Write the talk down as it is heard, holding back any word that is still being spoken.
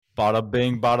Bada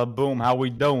bing, bada boom. How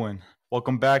we doing?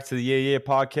 Welcome back to the Yeah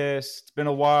podcast. It's been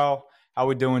a while. How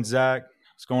we doing, Zach?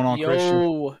 What's going on, Christian?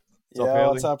 Yo, What's up, Haley?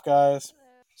 What's up, guys?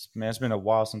 Man, it's been a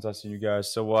while since I've seen you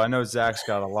guys. So I know Zach's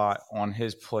got a lot on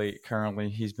his plate currently.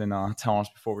 He's been telling us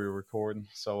before we were recording.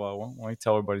 So why don't you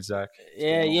tell everybody, Zach?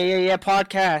 yeah,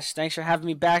 podcast. Thanks for having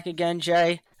me back again,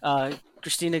 Jay.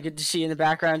 Christina, good to see you in the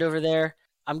background over there.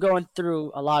 I'm going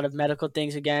through a lot of medical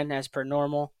things again, as per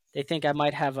normal. They think I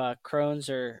might have Crohn's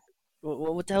or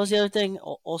what the hell's the other thing?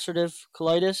 Ulcerative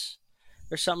colitis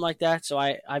or something like that. So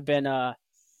I've been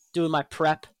doing my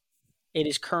prep. It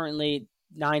is currently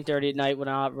 9:30 at night when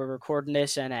we're recording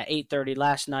this, and at 8:30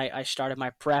 last night I started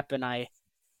my prep, and I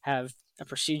have a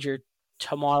procedure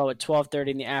tomorrow at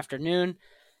 12:30 in the afternoon.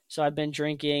 So I've been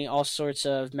drinking all sorts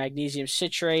of magnesium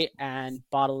citrate and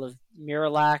bottle of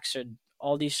Miralax and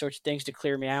all these sorts of things to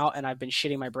clear me out, and I've been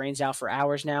shitting my brains out for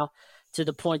hours now, to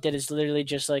the point that it's literally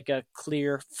just like a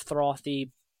clear,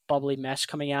 frothy, bubbly mess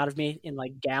coming out of me in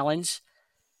like gallons.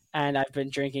 And I've been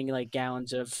drinking like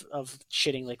gallons of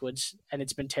shitting liquids, and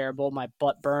it's been terrible. My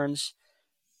butt burns.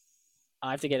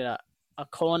 I have to get a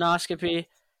colonoscopy,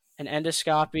 an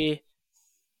endoscopy,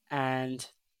 and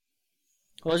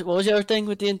what was the other thing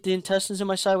with the intestines in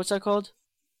my side? What's that called,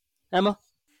 Emma?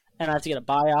 And I have to get a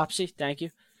biopsy. Thank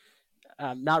you.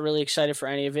 I'm not really excited for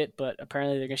any of it, but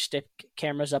apparently they're going to stick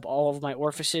cameras up all of my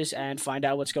orifices and find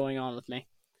out what's going on with me.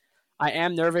 I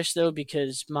am nervous, though,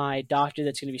 because my doctor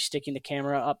that's going to be sticking the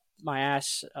camera up my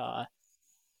ass,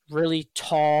 really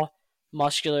tall,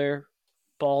 muscular,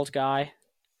 bald guy.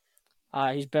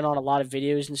 He's been on a lot of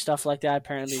videos and stuff like that.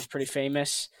 Apparently he's pretty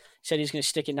famous. He said he's going to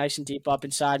stick it nice and deep up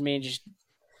inside me and just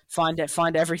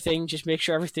find everything, just make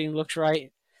sure everything looks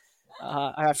right.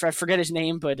 I forget his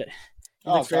name, but he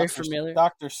looks very familiar.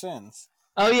 Dr. Sins.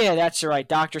 Oh, yeah, that's right.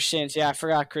 Dr. Sins. Yeah, I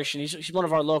forgot Christian. He's one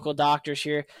of our local doctors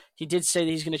here. He did say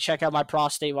that he's going to check out my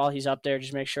prostate while he's up there,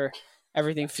 just make sure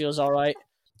everything feels all right.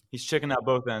 He's checking out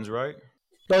both ends, right?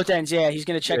 Both ends, yeah. He's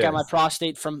going to check out my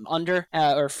prostate from under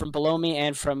or from below me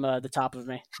and from the top of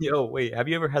me. Yo, wait. Have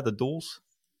you ever had the duals?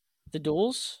 The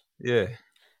duals? Yeah.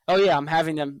 Oh, yeah, I'm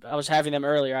having them. I was having them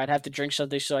earlier. I'd have to drink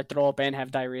something so I'd throw up and have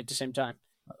diarrhea at the same time.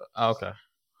 Okay.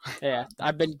 Yeah,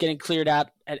 I've been getting cleared out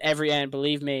at every end,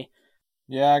 believe me.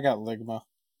 Yeah, I got ligma.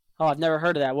 Oh, I've never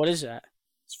heard of that. What is that?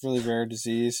 It's a really rare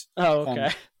disease. Oh,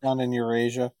 okay. Found in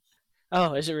Eurasia.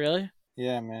 Oh, is it really?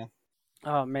 Yeah, man.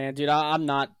 Oh, man, dude, I'm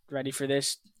not ready for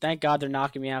this. Thank God they're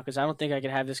knocking me out, because I don't think I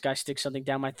could have this guy stick something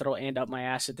down my throat and up my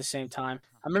ass at the same time.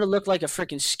 I'm going to look like a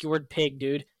freaking skewered pig,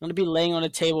 dude. I'm going to be laying on a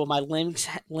table with my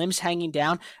limbs hanging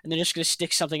down, and they're just going to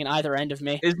stick something in either end of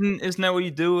me. Isn't that what you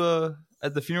do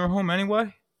at the funeral home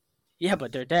anyway? Yeah,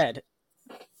 but they're dead.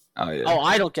 Oh, yeah. Oh,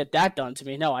 I don't get that done to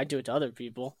me. No, I do it to other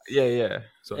people. Yeah.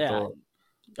 So yeah.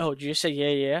 Oh, did you say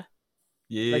yeah?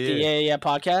 Yeah. Like the yeah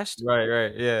podcast?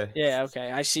 Right, yeah. Yeah,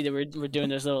 okay. I see that we're doing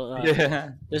those little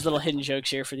there's little hidden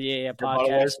jokes here for the yeah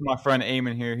podcast. That's my friend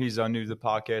Eamon here. He's new to the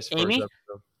podcast. Amy?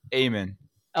 Eamon.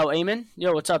 Oh, Eamon?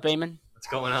 Yo, what's up, Eamon? What's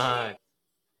going on?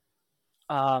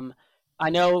 I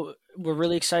know we're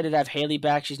really excited to have Haley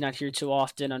back. She's not here too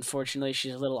often. Unfortunately,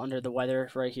 she's a little under the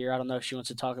weather right here. I don't know if she wants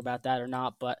to talk about that or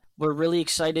not, but we're really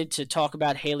excited to talk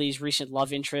about Haley's recent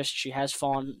love interest. She has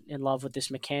fallen in love with this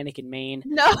mechanic in Maine.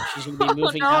 No. She's going to be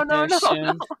moving out there soon.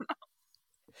 No.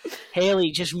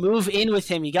 Haley, just move in with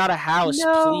him. You got a house,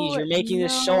 please. You're making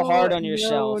this so hard on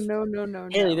yourself. No.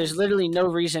 Haley, there's literally no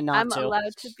reason not to. I'm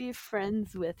allowed to be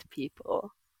friends with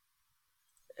people.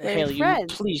 Haley,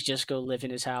 please just go live in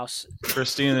his house.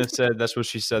 Christina said that's what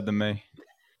she said to me.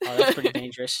 Oh, that's pretty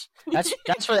dangerous. That's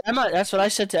what Emma. That's what I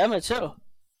said to Emma too.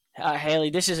 Haley,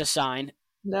 this is a sign.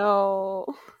 No.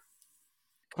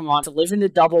 Come on, to live in the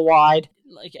double wide.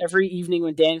 Like every evening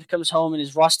when Dan comes home in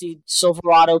his rusty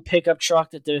Silverado pickup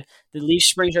truck, that the leaf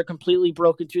springs are completely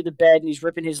broken through the bed, and he's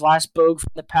ripping his last bogue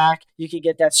from the pack. You could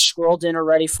get that squirrel dinner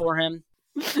ready for him,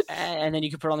 and then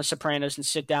you could put on The Sopranos and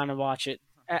sit down and watch it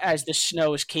as the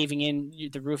snow is caving in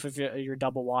the roof of your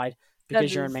double wide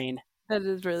because you're in Maine. That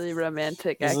is really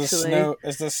romantic, actually.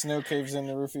 As the snow caves in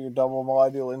the roof of your double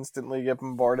wide, you'll instantly get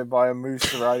bombarded by a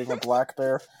moose riding a black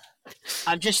bear.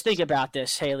 I'm just thinking about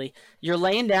this, Haley. You're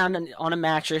laying down on a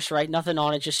mattress, right? Nothing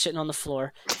on it, just sitting on the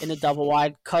floor in the double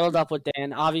wide, cuddled up with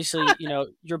Dan. Obviously,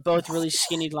 you're both really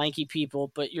skinny, lanky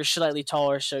people, but you're slightly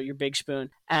taller, so you're big spoon.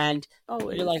 And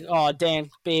you're like, oh, Dan,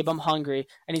 babe, I'm hungry.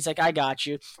 And he's like, I got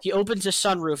you. He opens the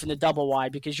sunroof in the double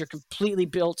wide because you're completely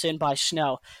built in by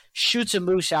snow, shoots a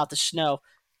moose out the snow,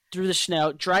 through the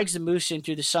snow, drags the moose in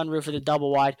through the sunroof of the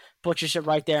double wide, butchers it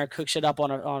right there, and cooks it up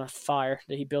on a fire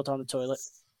that he built on the toilet.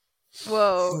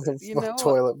 Whoa,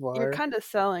 toilet fire. You're kind of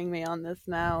selling me on this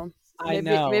now. I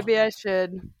know. Maybe I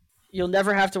should You'll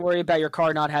never have to worry about your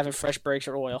car not having fresh brakes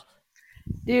or oil.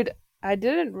 Dude, I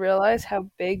didn't realize how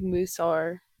big moose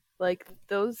are. Like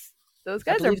those I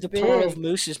guys are believe the big. plural of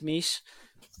moose is meese.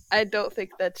 I don't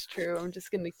think that's true. I'm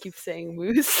just gonna keep saying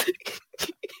moose.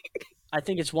 I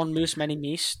think it's one moose, many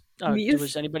meese. Meese?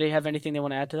 Does anybody have anything they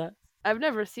want to add to that? I've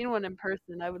never seen one in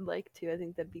person. I would like to. I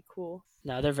think that'd be cool.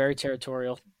 No, they're very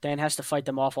territorial. Dan has to fight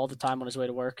them off all the time on his way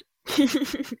to work.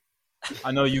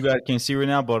 I know you guys can't see right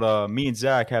now, but me and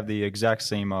Zach have the exact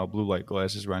same blue light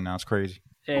glasses right now. It's crazy.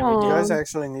 Yeah, we You do. guys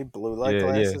actually need blue light Yeah,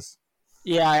 yeah. glasses?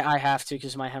 Yeah, I have to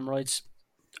because of my hemorrhoids.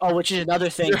 Oh, which is another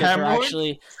thing Your that they're hemorrhoids?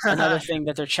 actually another thing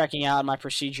that they're checking out in my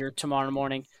procedure tomorrow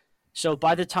morning. So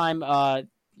by the time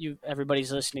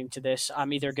everybody's listening to this,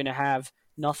 I'm either gonna have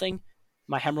nothing,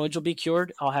 my hemorrhoids will be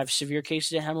cured. I'll have severe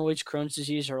cases of hemorrhoids, Crohn's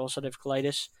disease, or ulcerative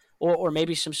colitis, or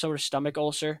maybe some sort of stomach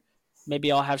ulcer.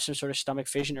 Maybe I'll have some sort of stomach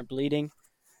fission or bleeding.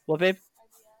 What, babe?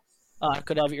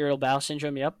 Could have irritable bowel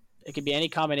syndrome. Yep, it could be any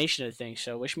combination of things.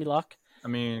 So wish me luck. I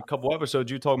mean, a couple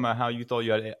episodes you talking about how you thought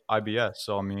you had IBS.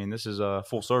 So I mean, this is a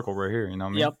full circle right here. You know what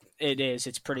I mean? Yep, it is.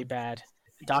 It's pretty bad.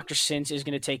 Dr. Sins is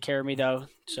going to take care of me, though,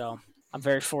 so I'm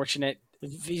very fortunate.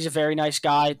 He's a very nice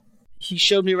guy. He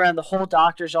showed me around the whole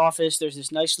doctor's office. There's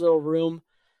this nice little room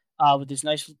with this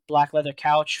nice black leather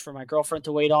couch for my girlfriend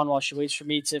to wait on while she waits for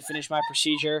me to finish my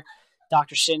procedure.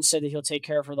 Dr. Sins said that he'll take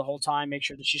care of her the whole time, make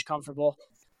sure that she's comfortable.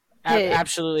 Hey.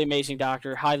 Absolutely amazing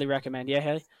doctor. Highly recommend. Yeah,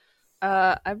 Haley?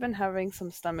 I've been having some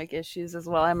stomach issues as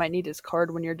well. I might need his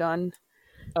card when you're done.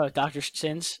 Oh, Dr.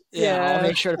 Sins? Yeah. I'll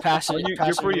make sure to pass it. You're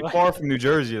pass it pretty away. far from New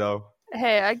Jersey, though.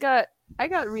 Hey, I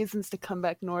got reasons to come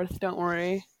back north. Don't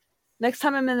worry. Next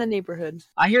time I'm in the neighborhood.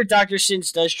 I hear Dr.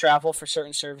 Sins does travel for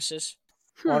certain services.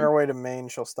 On our way to Maine,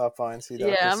 she'll stop by and see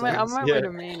Dr. Yeah, I'm on Sins. my Yeah. way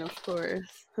to Maine, of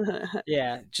course.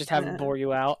 Yeah, just have him bore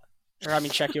you out. Or,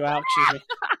 check you out. Excuse me.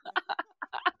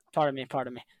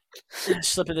 Pardon me.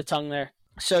 Slip of the tongue there.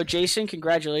 So, Jason,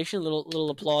 congratulations. Little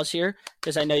applause here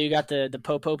because I know you got the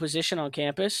Popo position on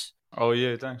campus. Oh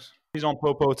yeah, thanks. He's on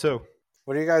Popo too.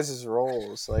 What are you guys'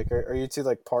 roles? Like, are you two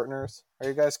like partners? Are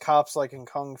you guys cops like in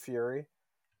Kung Fury?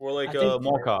 We're like I think-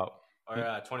 mall cop.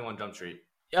 Or 21 Jump Street.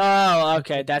 Oh,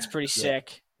 okay. That's pretty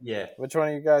sick. Yeah. Which one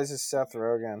of you guys is Seth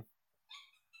Rogen?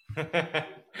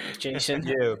 Jason.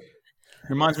 Yeah.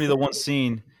 Reminds me of the one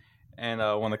scene, and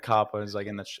when the cop is like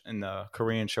in the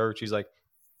Korean church, he's like,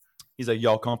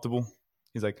 y'all comfortable?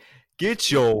 He's like, get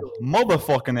your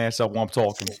motherfucking ass up while I'm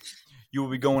talking. You will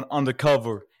be going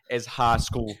undercover as high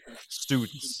school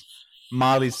students.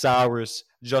 Miley Cyrus,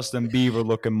 Justin Bieber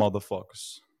looking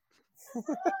motherfuckers.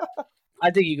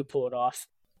 I think you could pull it off.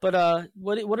 But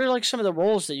what are like some of the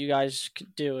roles that you guys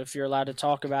could do if you're allowed to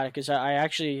talk about it? Because I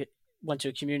actually went to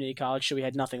a community college, so we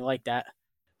had nothing like that.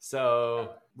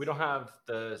 So we don't have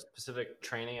the specific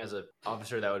training as an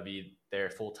officer that would be there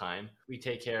full time. We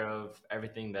take care of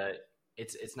everything that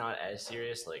it's not as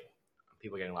serious, like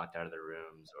people getting locked out of their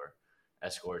rooms or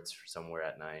escorts somewhere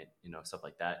at night, stuff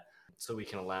like that. So we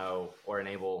can allow or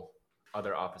enable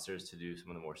other officers to do some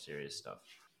of the more serious stuff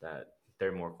that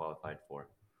they're more qualified for.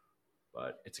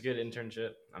 But it's a good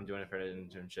internship. I'm doing it for an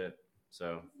internship.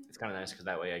 So it's kind of nice because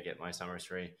that way I get my summers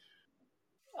free.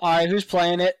 All right, who's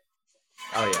playing it?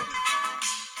 Oh, yeah.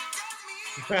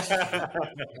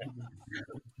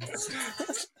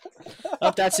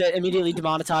 Oh, that's it. Immediately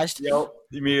demonetized. Yep.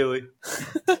 Immediately.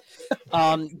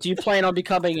 Do you plan on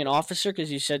becoming an officer?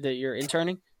 Because you said that you're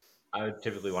interning. I would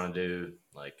typically want to do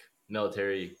like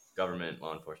military, government,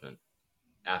 law enforcement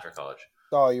after college.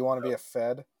 Oh, you want to be a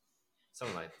Fed?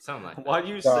 Something like that. Why do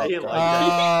you say it like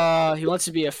that? He wants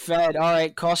to be a Fed. All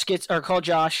right, call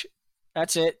Josh.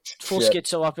 That's it. Full Shit.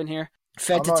 schizo up in here.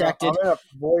 Fed I'm detected. in a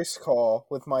voice call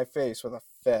with my face with a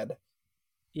Fed.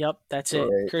 Yep, that's it.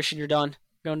 Great. Christian, you're done.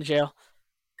 Going to jail.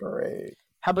 Great.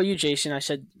 How about you, Jason? I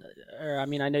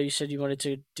know you said you wanted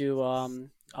to do.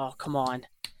 Oh, come on.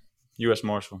 U.S.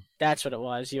 Marshal. That's what it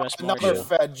was. U.S. Another Marshal.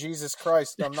 Fed. Jesus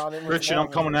Christ! I'm not in. with Richard, one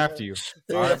I'm coming with after two. you.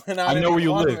 Dude, All right? I'm not I know in where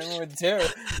you one, live. I'm in with two.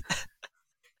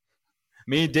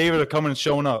 Me and David are coming and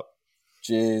showing up.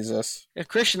 Jesus.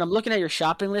 Christian, I'm looking at your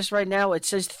shopping list right now. It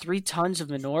says 3 tons of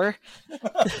manure.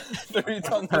 3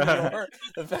 tons of manure,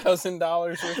 $1,000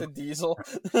 worth of diesel.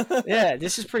 Yeah,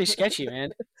 this is pretty sketchy,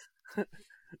 man.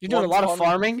 You're doing 1 a lot of ton.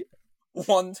 farming.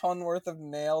 1 ton worth of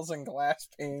nails and glass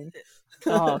pane.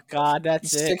 Oh God,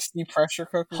 that's it. 60 pressure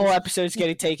cookers. Whole episode's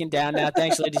getting taken down now.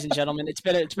 Thanks, ladies and gentlemen. It's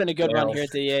been a good run Wow. here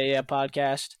at the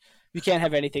podcast. We can't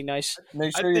have anything nice.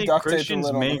 Make I sure you think duct tape the Christian's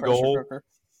lid on the main pressure goal- cooker.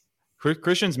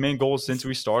 Christian's main goal since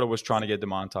we started was trying to get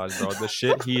demonetized, bro. The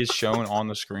shit he has shown on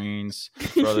the screens,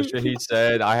 bro. The shit he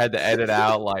said, I had to edit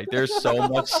out. Like, there's so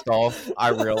much stuff I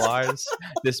realize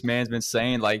this man's been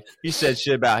saying. Like, he said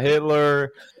shit about Hitler.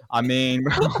 I mean,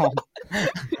 bro,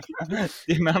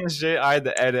 the amount of shit I had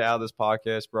to edit out of this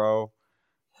podcast, bro,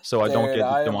 so I don't Dude, get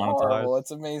I am demonetized. horrible.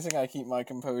 It's amazing I keep my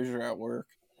composure at work.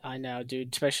 I know,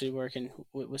 dude. Especially working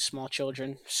with small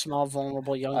children, small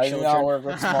vulnerable young I do children. not work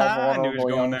with small, I knew he was vulnerable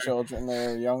going young there. children.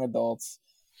 They're young adults.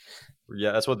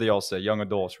 Yeah, that's what they all say. Young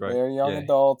adults, right? They're young Yeah.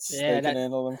 adults. Yeah, they that- can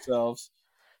handle themselves.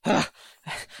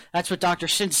 That's what Dr.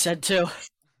 Sin said too.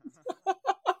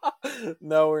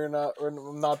 No, we're not. We're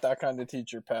not that kind of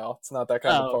teacher, pal. It's not that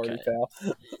kind Oh, of party, okay.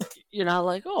 pal. You're not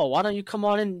like, oh, why don't you come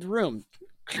on in the room?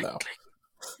 No.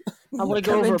 I want to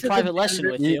go Come over a into the private lesson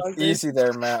with you. Easy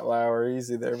there, Matt Lauer.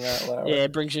 Easy there, Matt Lauer. Yeah,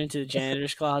 it brings you into the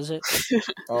janitor's closet.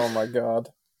 Oh my God.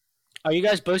 Are you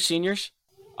guys both seniors?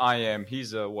 I am.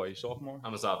 He's a what? You sophomore?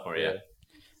 I'm a sophomore. Yeah.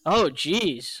 Oh,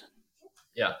 jeez.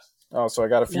 Yeah. Oh, so I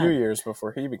got a few Yeah. years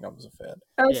before he becomes a Fed.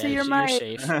 Oh, Yeah, so you're so my.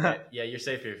 safe. Yeah. You're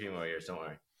safe for a few more years. Don't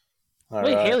worry. All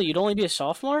Wait, right. Haley, you'd only be a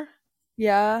sophomore?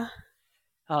 Yeah,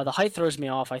 The height throws me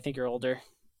off. I think you're older.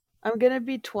 I'm gonna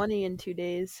be 20 in 2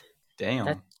 days. Damn.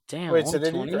 That- Damn. Wait, so only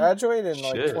did 20? you graduate in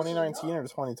like Shit. 2019 or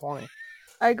 2020?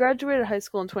 I graduated high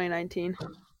school in 2019.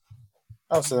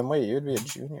 Oh, so then wait, you'd be a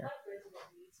junior,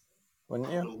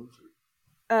 wouldn't you?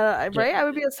 Right? I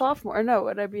would be a sophomore. Or no,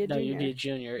 would I be a No, junior? you'd be a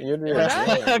junior. You'd be a Would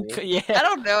junior. dude. I Yeah.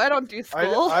 don't know. I don't do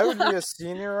school. I would be a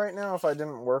senior right now if I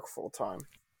didn't work full time.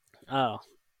 Oh.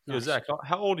 Yo, nice. Zach,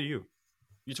 how old are you?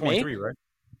 You're 23, right?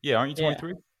 Yeah, aren't you Yeah.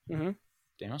 23? Mhm.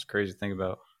 Damn, that's crazy to think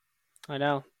about. I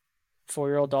know.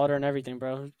 4-year-old daughter and everything,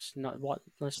 bro. It's not what.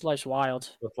 This life's wild.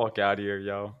 The fuck out of here,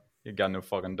 yo. You got no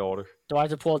fucking daughter. Do I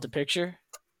have to pull up the picture,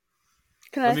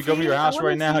 Can Let I me go to see your it? I house wanna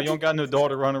right now. see You don't got no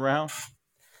daughter running around.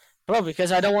 bro?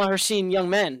 Because I don't want her seeing young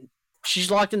men. She's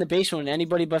locked in the basement with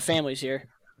anybody but families here.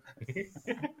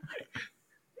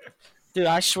 Dude,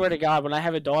 I swear to God, when I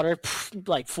have a daughter,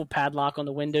 like full padlock on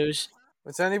the windows.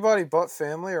 It's anybody but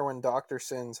family, or when Dr.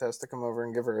 Sins has to come over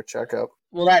and give her a checkup.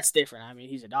 Well, that's different. I mean,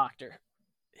 he's a doctor.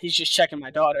 He's just checking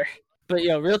my daughter. But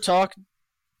yo, real talk,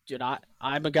 dude.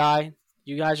 I'm a guy.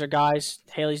 You guys are guys.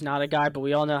 Haley's not a guy, but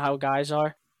we all know how guys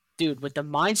are. Dude, with the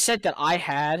mindset that I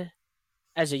had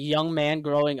as a young man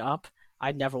growing up,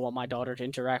 I'd never want my daughter to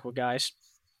interact with guys.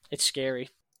 It's scary.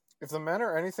 If the men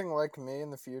are anything like me in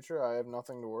the future, I have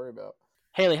nothing to worry about.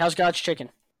 Haley, how's God's chicken?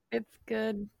 It's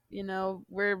good. You know,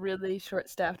 we're really short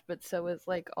staffed, but so is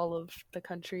like all of the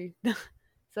country.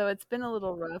 So it's been a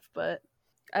little rough, but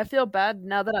I feel bad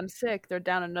now that I'm sick. They're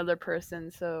down another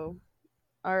person, so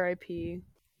RIP.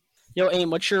 Yo, Aim,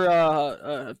 what's your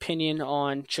opinion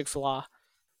on Chick-fil-A?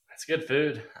 It's good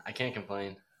food. I can't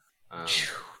complain.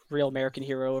 Real American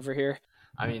hero over here.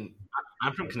 I mean,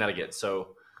 I'm from Connecticut,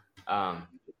 so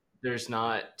there's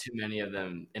not too many of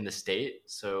them in the state.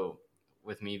 So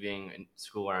with me being in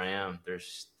school where I am,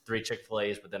 there's 3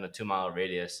 Chick-fil-A's within a 2-mile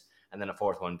radius, and then a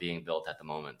 4th one being built at the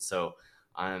moment. So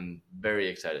I'm very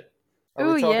excited. Are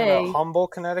Ooh, we talking yay. about Humble,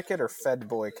 Connecticut, or Fed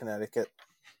Boy, Connecticut?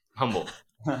 Humble.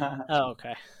 Oh,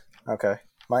 okay. Okay.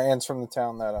 My aunt's from the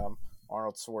town that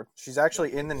Arnold Schwarzenegger. She's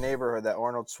actually in the neighborhood that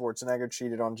Arnold Schwarzenegger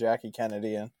cheated on Jackie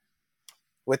Kennedy in,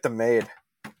 with the maid.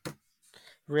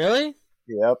 Really?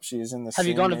 Yep, she's in the. Have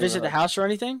you same gone to visit the neighborhood. house or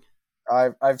anything?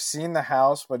 I've seen the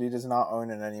house, but he does not own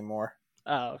it anymore.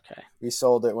 Oh, okay. He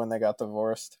sold it when they got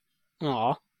divorced.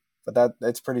 Aw. But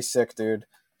it's pretty sick, dude.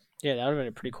 Yeah, that would have been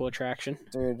a pretty cool attraction.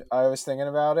 Dude, I was thinking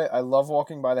about it. I love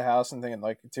walking by the house and thinking,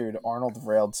 like, dude, Arnold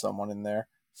railed someone in there.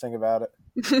 Think about it.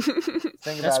 Think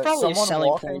That's about probably it. a Someone selling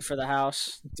walking, point for the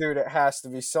house. dude. It has to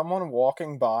be someone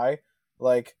walking by.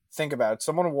 Like, think about it.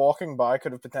 Someone walking by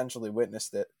could have potentially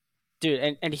witnessed it.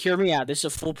 Dude, and hear me out. This is a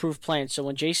foolproof plan. So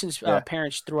when Jason's Yeah.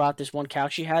 parents threw out this one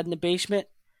couch he had in the basement,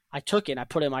 I took it and I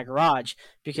put it in my garage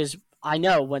because I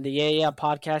know when the Yeah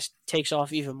podcast takes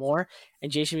off even more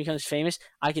and Jason becomes famous,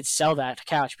 I could sell that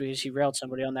couch because he railed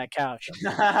somebody on that couch.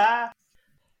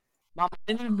 Mom,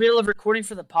 in the middle of recording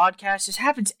for the podcast, this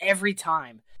happens every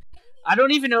time. I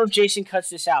don't even know if Jason cuts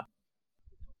this out.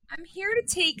 I'm here to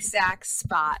take Zach's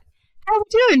spot. How we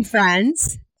doing,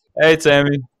 friends? Hey,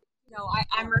 Tammy. No,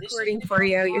 I'm recording for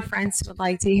you. Your friends would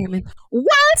like to hear me.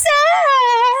 What's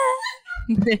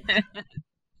up?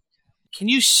 Can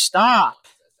you stop?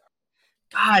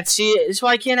 God, see, this is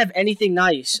why I can't have anything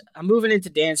nice. I'm moving into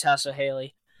Dan's house with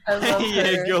Haley. I love Yeah,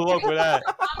 her. good luck with that.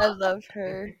 I love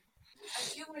her.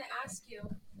 I do want to ask you,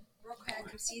 real quick,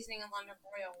 I'm seasoning a London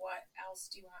broil. What else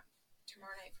do you want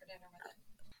tomorrow night for dinner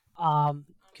with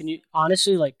it? Can you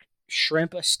honestly like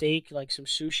shrimp, a steak, like some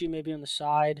sushi maybe on the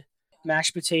side?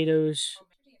 mashed potatoes.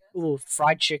 Ooh,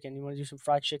 fried chicken. You want to do some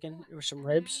fried chicken or some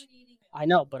ribs? I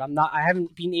know, but I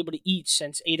haven't been able to eat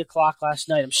since 8 o'clock last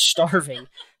night. I'm starving.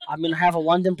 I'm gonna have a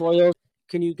London broil.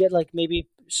 Can you get like maybe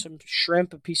some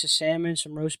shrimp, a piece of salmon,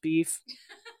 some roast beef?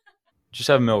 Just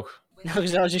have milk. No,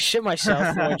 because I'll just shit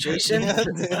myself, Jason. Yeah,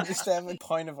 dude, just have a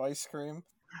pint of ice cream.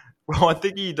 Bro, I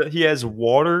think he has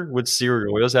water with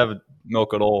cereal. He doesn't have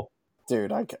milk at all.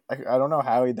 Dude, I don't know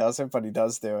how he does it, but he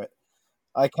does do it.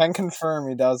 I can confirm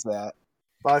he does that.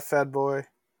 Bye, Fed boy.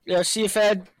 Yeah, see you,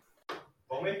 Fed.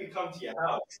 Don't make me come to your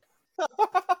house.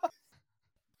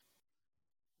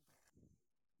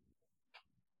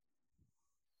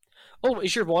 Oh,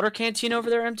 is your water canteen over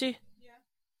there empty?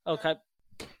 Yeah. Okay.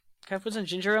 Can I put some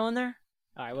ginger ale in there?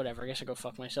 All right, whatever. I guess I'll go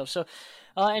fuck myself. So,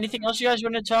 anything else you guys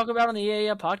want to talk about on the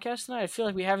podcast tonight? I feel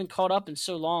like we haven't caught up in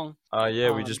so long.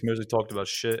 Yeah, we just mostly talked about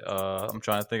shit. I'm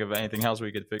trying to think of anything else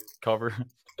we could cover.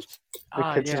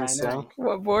 The kitchen yeah, I know. sink.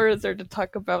 What more is there to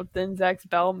talk about than Zach's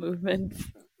bowel movements?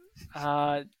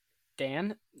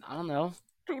 Dan, I don't know.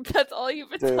 That's all you've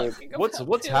been Dude, talking about.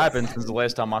 What's happened since the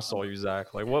last time I saw you,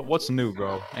 Zach? Like, what's new,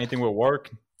 bro? Anything with work?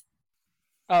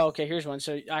 Oh, okay. Here's one.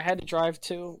 So I had to drive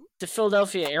to the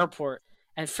Philadelphia airport,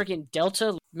 and freaking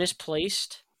Delta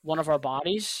misplaced one of our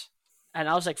bodies, and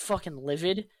I was like fucking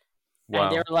livid. Wow.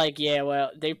 And they were like, yeah,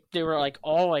 well, they were like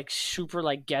all like super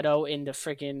like ghetto in the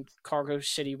freaking Cargo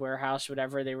City warehouse,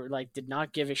 whatever. They were like did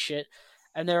not give a shit,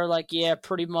 and they were like, yeah,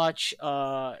 pretty much,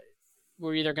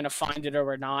 we're either gonna find it or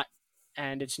we're not,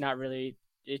 and it's not really.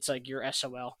 It's like your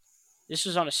SOL. This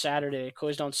was on a Saturday. It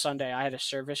closed on Sunday. I had a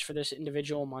service for this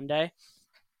individual Monday.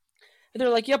 And they're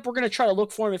like, yep, we're going to try to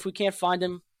look for him. If we can't find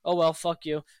him, oh, well, fuck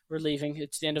you. We're leaving.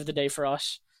 It's the end of the day for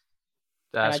us.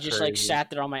 That's and I just, crazy. like, sat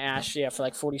there on my ass, for,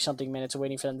 like, 40-something minutes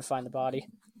waiting for them to find the body.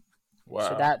 Wow.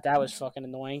 So that was fucking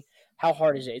annoying. How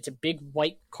hard is it? It's a big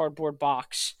white cardboard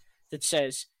box that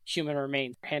says human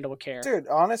remains, handle with care. Dude,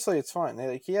 honestly, it's fine.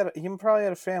 Like he probably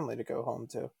had a family to go home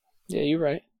to. Yeah, you're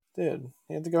right. Dude,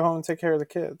 he had to go home and take care of the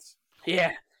kids.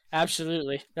 Yeah,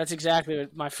 absolutely. That's exactly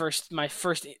what my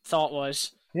first thought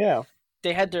was. Yeah.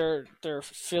 They had their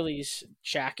Phillies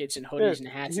jackets and hoodies and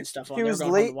hats and stuff on. He They were was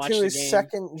going home late to watch to the his game.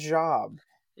 second job.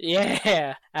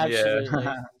 Yeah, absolutely.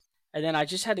 Yeah. And then I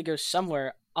just had to go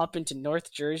somewhere up into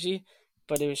North Jersey,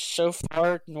 but it was so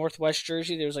far northwest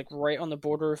Jersey. It was like right on the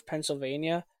border of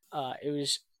Pennsylvania. It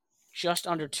was just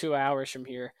under 2 hours from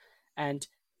here, and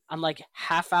I'm like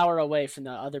half hour away from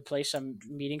the other place I'm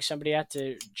meeting somebody at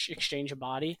to exchange a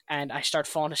body. And I start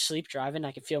falling asleep driving.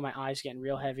 I can feel my eyes getting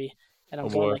real heavy. And I'm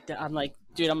going like that. I'm like,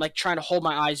 dude, I'm like trying to hold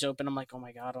my eyes open. I'm like, oh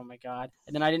my God.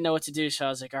 And then I didn't know what to do. So I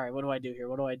was like, all right, what do I do here?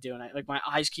 What do I do? And I like, my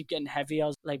eyes keep getting heavy. I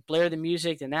was like, blare the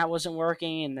music, and that wasn't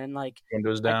working. And then like,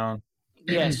 Windows down.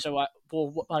 yeah. So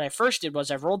what I first did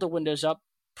was I rolled the windows up,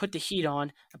 put the heat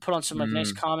on, and put on some like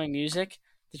nice calming music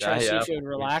to try to see if it would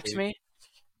relax me.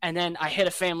 And then I hit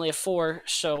a family of 4,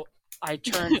 so I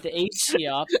turned the AC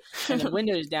up and the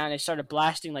windows down. I started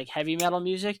blasting like heavy metal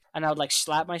music, and I would like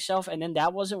slap myself, and then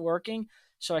that wasn't working.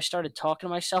 So I started talking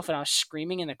to myself, and I was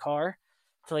screaming in the car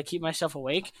to like keep myself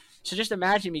awake. So just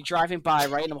imagine me driving by,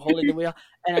 right, and I'm holding the wheel,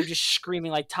 and I'm just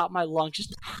screaming like top of my lungs,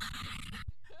 just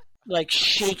like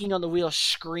shaking on the wheel,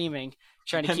 screaming,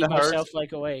 trying to keep myself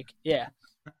like awake. Yeah.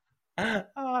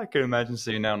 I could imagine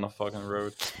seeing that on the fucking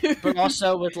road. But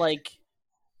also with like.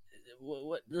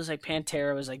 What it was like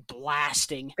Pantera was like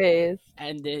blasting, Phase.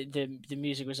 and the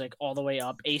music was like all the way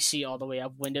up, AC all the way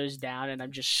up, windows down, and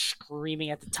I'm just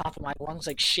screaming at the top of my lungs,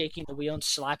 like shaking the wheel and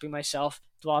slapping myself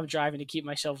while I'm driving to keep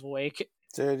myself awake.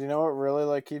 Dude, you know what really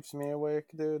like keeps me awake,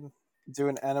 dude? Do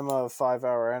an enema of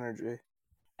 5-hour energy.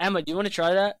 Emma, do you want to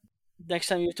try that? Next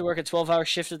time you have to work a 12-hour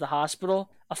shift at the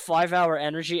hospital, a 5-hour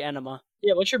energy enema.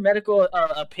 Yeah, what's your medical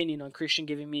opinion on Christian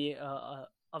giving me a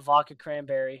vodka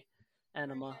cranberry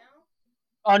enema?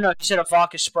 Oh, no, you said a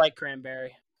vodka Sprite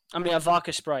cranberry. I mean, a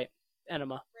vodka Sprite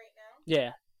enema. Right now?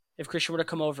 Yeah. If Christian were to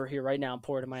come over here right now and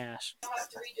pour it in my ass. I'll have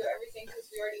to redo everything because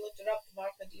we already looked it up. The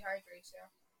vodka dehydrates you.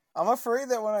 I'm afraid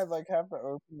that when I like have to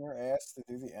open your ass to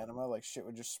do the enema, like shit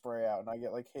would just spray out and I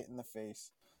get like hit in the face.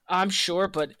 I'm sure,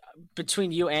 but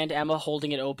between you and Emma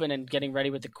holding it open and getting ready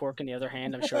with the cork in the other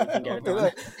hand, I'm sure we can get it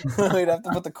done. We'd have to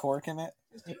put the cork in it.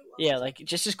 Yeah, like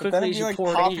just as But then quickly it'd as be you like pour it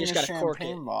in, popping you just a gotta cork it.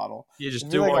 champagne bottle. You just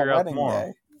It'd do be like while a you're out wedding tomorrow.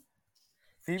 day.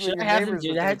 If Should your I have them neighbors do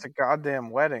would think that? it's a goddamn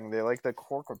wedding, they like the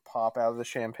cork would pop out of the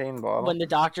champagne bottle. When the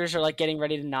doctors are like getting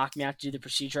ready to knock me out to do the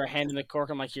procedure, I hand them the cork.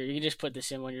 I'm like, here, you can just put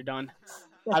this in when you're done.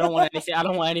 I don't want anything. I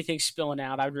don't want anything spilling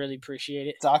out. I'd really appreciate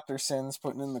it. Dr. Sin's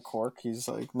putting in the cork. He's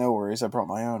like, no worries, I brought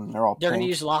my own. And they're all They're pink. gonna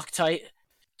use Loctite.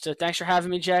 So thanks for having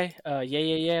me, Jay.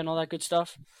 Yeah, and all that good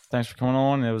stuff. Thanks for coming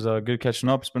on. It was good catching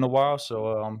up. It's been a while,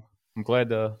 so I'm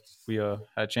glad we had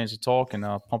a chance to talk and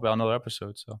pump out another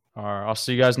episode. So, all right, I'll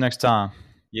see you guys next time.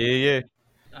 Yeah.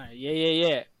 All right,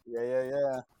 yeah.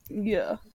 Yeah. Yeah.